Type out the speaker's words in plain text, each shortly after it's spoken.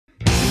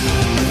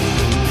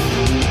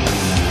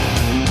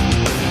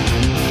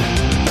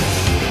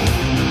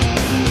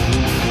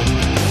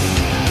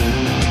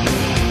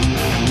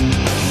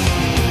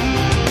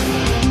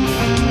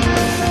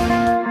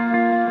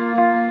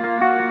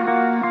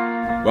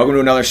Welcome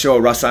to another show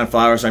of Russ On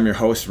Flowers. I'm your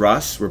host,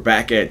 Russ. We're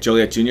back at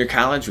Joliet Junior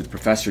College with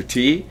Professor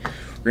T.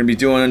 We're going to be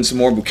doing some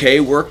more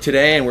bouquet work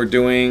today, and we're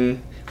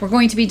going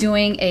to be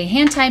doing a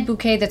hand-tied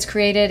bouquet that's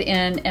created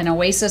in an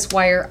oasis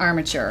wire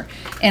armature.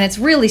 And it's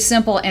really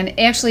simple, and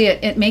actually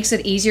it makes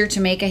it easier to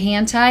make a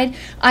hand-tied.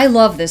 I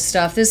love this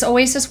stuff. This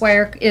oasis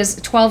wire is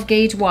 12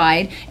 gauge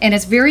wide, and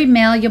it's very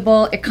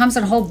malleable. It comes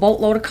in a whole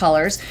boatload of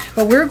colors,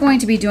 but we're going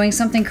to be doing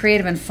something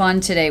creative and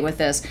fun today with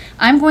this.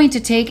 I'm going to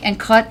take and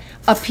cut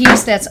a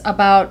piece that's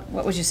about,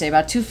 what would you say,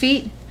 about 2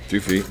 feet? 2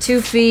 feet.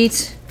 2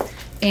 feet.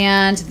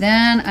 And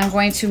then I'm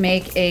going to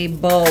make a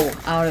bow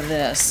out of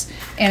this.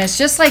 And it's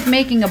just like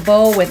making a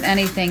bow with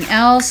anything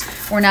else.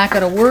 We're not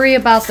going to worry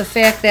about the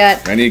fact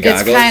that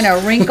it's kind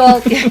of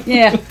wrinkled.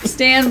 Yeah,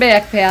 stand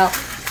back, pal.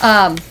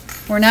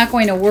 We're not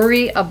going to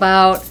worry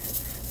about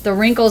the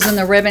wrinkles in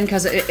the ribbon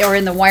or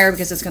in the wire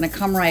because it's going to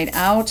come right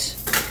out.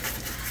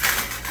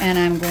 And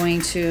I'm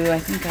going to, I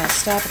think I'll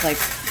stop at like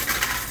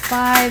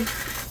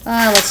 5.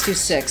 Let's do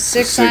 6.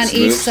 6 on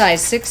each side.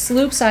 6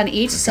 loops on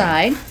each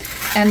side.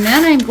 And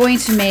then I'm going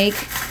to make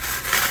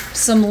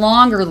some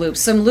longer loops,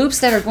 some loops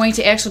that are going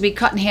to actually be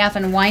cut in half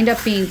and wind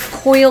up being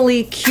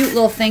coily, cute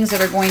little things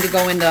that are going to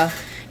go in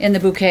the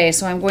bouquet.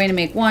 So I'm going to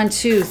make 1,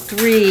 2,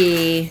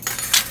 3,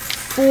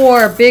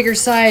 4 bigger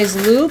size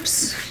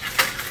loops.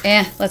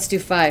 Let's do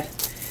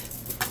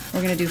 5.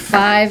 We're going to do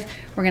 5.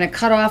 We're going to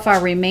cut off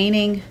our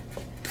remaining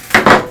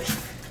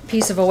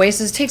piece of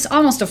oasis. It takes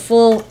almost a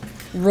full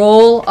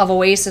roll of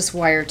oasis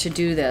wire to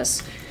do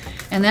this.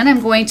 And then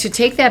I'm going to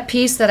take that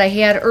piece that I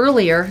had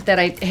earlier, that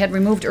I had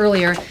removed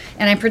earlier,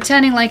 and I'm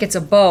pretending like it's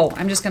a bow.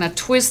 I'm just going to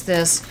twist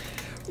this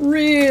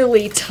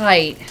really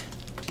tight.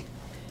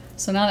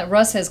 So now that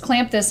Russ has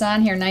clamped this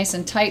on here nice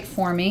and tight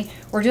for me,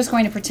 we're just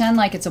going to pretend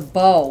like it's a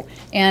bow.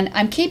 And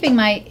I'm keeping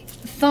my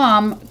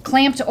thumb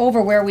clamped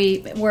over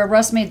where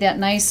Russ made that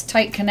nice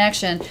tight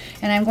connection,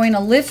 and I'm going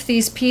to lift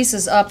these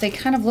pieces up. They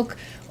kind of look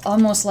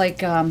almost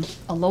like a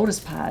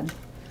lotus pod.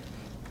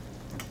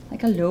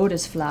 Like a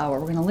lotus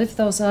flower. We're going to lift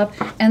those up,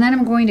 and then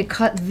I'm going to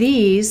cut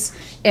these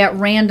at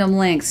random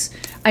lengths.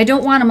 I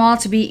don't want them all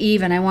to be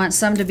even. I want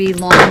some to be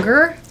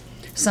longer,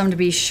 some to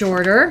be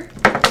shorter.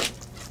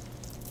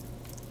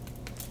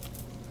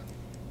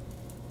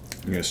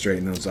 You're going to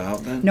straighten those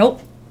out then? Nope.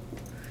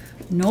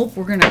 Nope,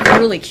 we're going to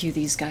curly cue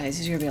these guys.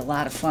 These are going to be a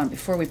lot of fun.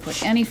 Before we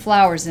put any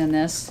flowers in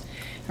this,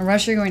 and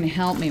Russ, you're going to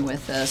help me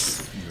with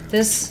this.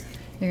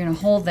 You're going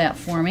to hold that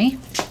for me.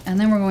 And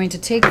then we're going to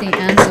take the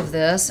ends of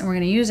this, and we're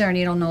going to use our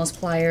needle nose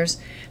pliers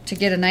to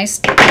get a nice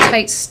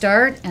tight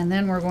start, and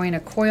then we're going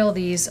to coil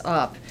these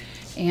up.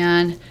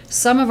 And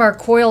some of our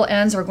coil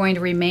ends are going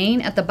to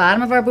remain at the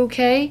bottom of our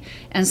bouquet,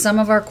 and some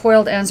of our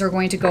coiled ends are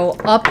going to go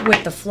up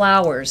with the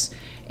flowers,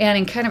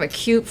 adding kind of a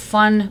cute,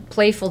 fun,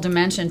 playful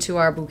dimension to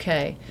our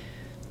bouquet.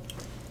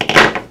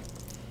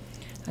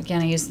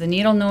 Again, I use the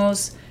needle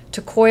nose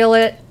to coil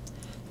it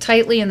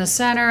tightly in the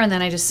center, and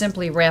then I just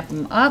simply wrap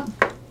them up.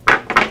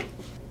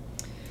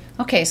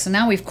 Okay, so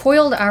now we've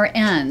coiled our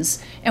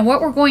ends, and what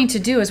we're going to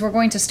do is we're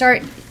going to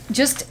start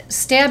just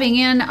stabbing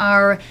in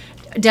our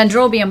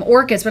dendrobium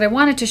orchids, but I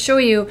wanted to show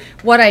you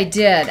what I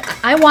did.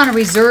 I want to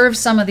reserve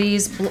some of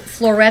these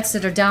florets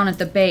that are down at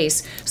the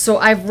base, so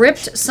I've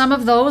ripped some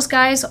of those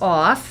guys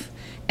off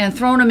and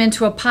thrown them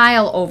into a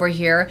pile over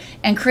here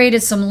and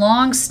created some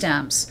long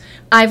stems.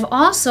 I've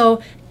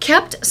also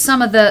kept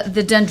some of the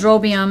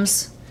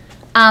dendrobiums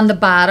on the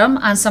bottom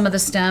on some of the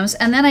stems,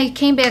 and then I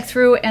came back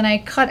through and I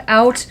cut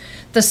out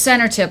the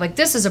center tip. Like,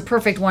 this is a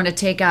perfect one to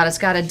take out. It's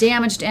got a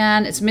damaged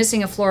end, it's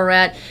missing a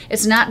floret,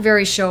 it's not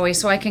very showy,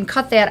 so I can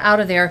cut that out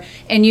of there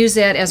and use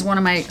that as one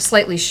of my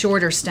slightly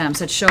shorter stems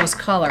that shows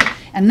color.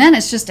 And then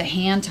it's just a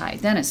hand tie.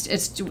 Then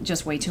it's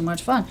just way too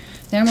much fun.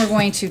 Then we're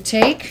going to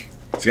take,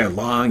 so you got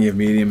long, you have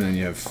medium, and then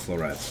you have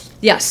florets.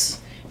 Yes.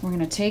 We're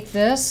going to take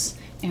this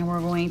and we're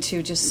going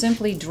to just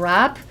simply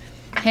drop.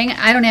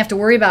 I don't have to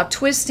worry about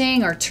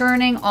twisting or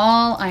turning.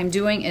 All I'm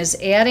doing is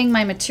adding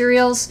my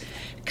materials,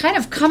 kind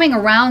of coming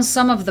around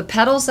some of the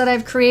petals that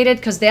I've created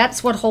because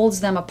that's what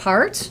holds them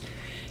apart,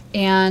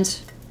 and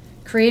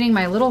creating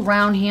my little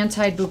round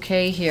hand-tied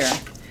bouquet here.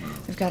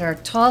 We've got our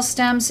tall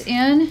stems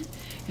in,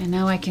 and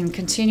now I can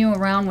continue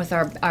around with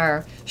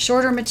our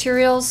shorter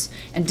materials.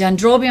 And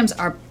dendrobiums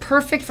are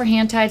perfect for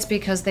hand-tieds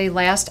because they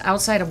last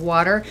outside of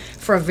water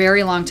for a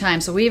very long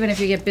time. So even if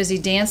you get busy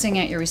dancing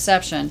at your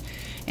reception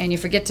and you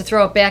forget to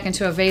throw it back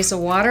into a vase of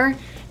water,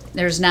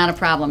 there's not a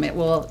problem. It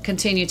will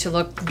continue to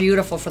look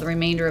beautiful for the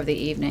remainder of the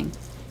evening.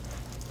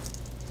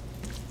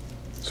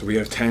 So we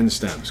have 10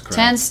 stems, correct?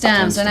 10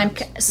 stems,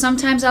 and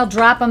sometimes I'll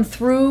drop them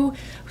through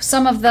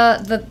some of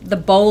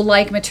the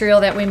bow-like material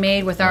that we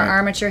made with our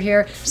armature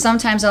here.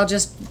 Sometimes I'll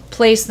just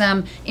place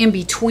them in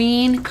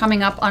between,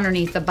 coming up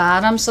underneath the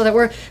bottom, so that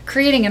we're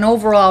creating an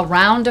overall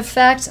round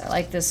effect. I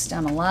like this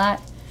stem a lot.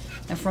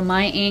 And from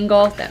my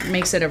angle, that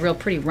makes it a real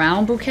pretty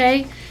round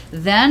bouquet.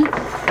 Then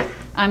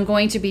I'm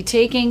going to be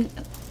taking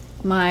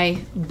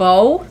my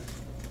bow,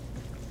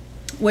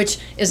 which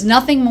is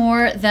nothing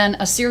more than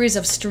a series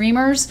of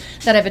streamers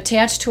that I've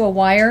attached to a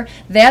wire.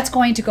 That's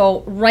going to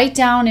go right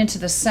down into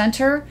the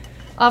center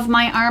of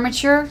my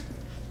armature.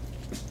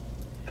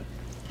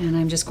 And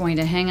I'm just going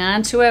to hang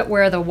on to it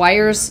where the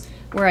wires,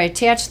 where I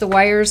attach the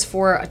wires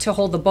to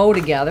hold the bow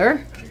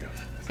together.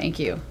 Thank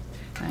you.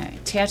 I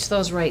attach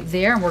those right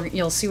there, and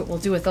you'll see what we'll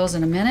do with those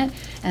in a minute.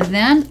 And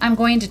then I'm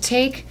going to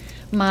take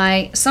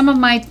some of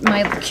my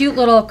cute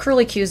little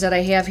curlicues that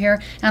I have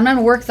here, and I'm going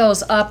to work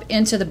those up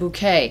into the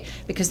bouquet,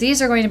 because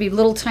these are going to be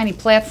little tiny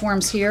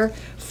platforms here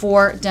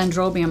for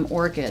dendrobium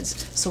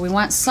orchids. So we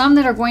want some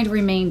that are going to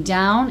remain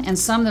down and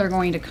some that are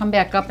going to come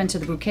back up into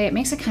the bouquet. It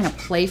makes it kind of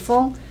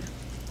playful.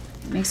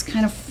 It makes it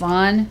kind of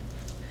fun.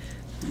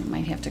 I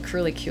might have to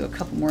curlicue a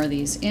couple more of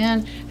these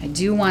in. I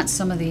do want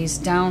some of these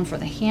down for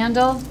the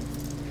handle.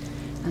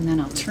 And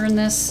then I'll turn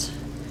this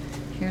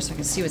here so I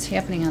can see what's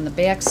happening on the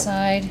back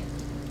side.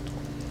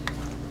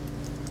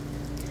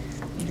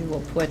 Maybe we'll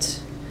put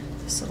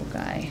this little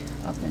guy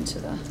up into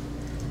the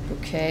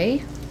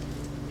bouquet.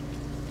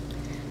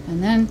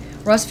 And then,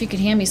 Russ, if you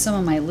could hand me some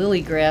of my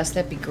lily grass,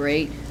 that'd be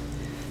great.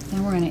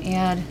 Then we're going to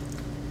add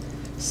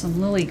some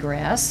lily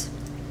grass.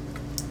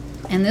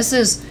 And this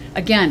is,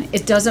 again,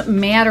 it doesn't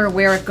matter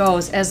where it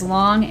goes as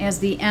long as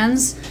the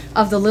ends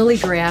of the lily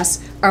grass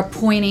are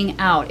pointing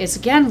out. It's,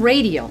 again,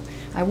 radial.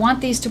 I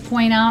want these to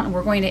point out, and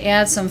we're going to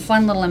add some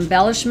fun little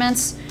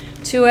embellishments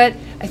to it.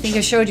 I think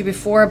I showed you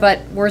before,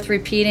 but worth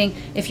repeating.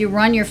 If you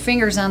run your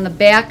fingers on the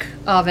back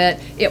of it,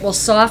 it will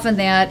soften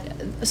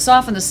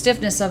the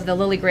stiffness of the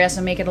lily grass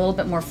and make it a little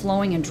bit more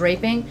flowing and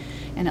draping,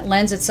 and it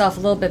lends itself a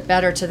little bit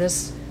better to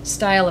this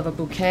style of a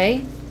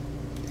bouquet.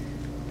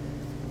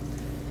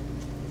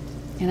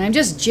 And I'm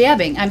just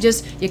jabbing.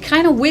 You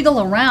kind of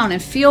wiggle around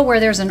and feel where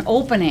there's an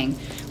opening.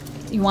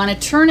 You want to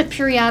turn it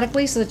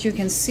periodically so that you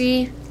can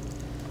see,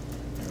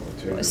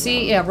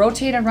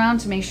 rotate around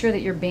to make sure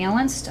that you're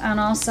balanced on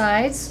all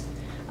sides.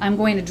 I'm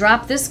going to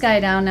drop this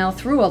guy down now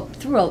through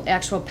an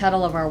actual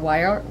petal of our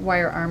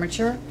wire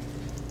armature.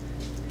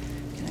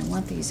 And I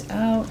want these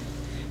out.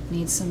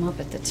 Need some up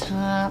at the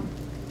top.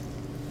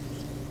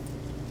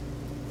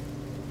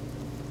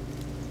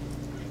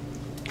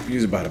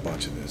 Use about a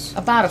bunch of this.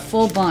 About a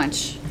full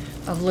bunch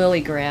of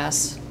lily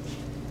grass.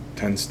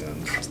 10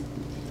 stems.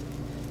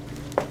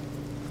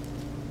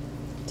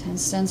 10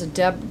 stems of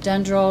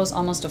dendros,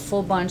 almost a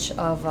full bunch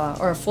of,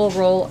 or a full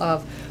roll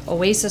of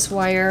oasis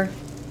wire,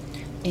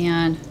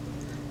 and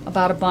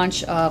about a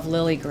bunch of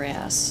lily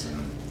grass.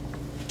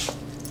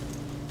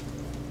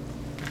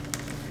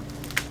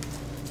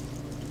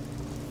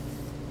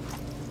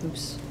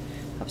 Oops.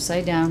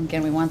 Upside down.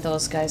 Again, we want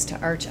those guys to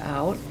arch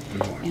out.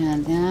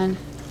 And then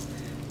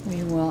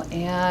we will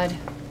add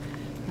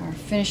our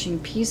finishing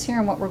piece here.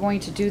 And what we're going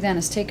to do then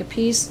is take a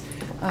piece,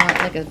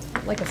 like a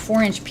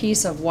 4-inch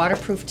piece of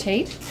waterproof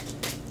tape.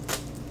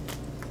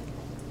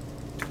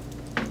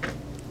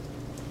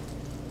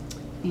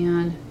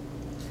 And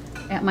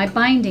at my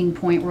binding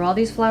point where all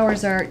these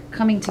flowers are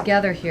coming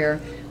together here,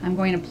 I'm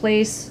going to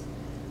place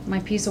my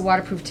piece of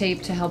waterproof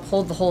tape to help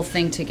hold the whole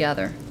thing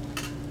together.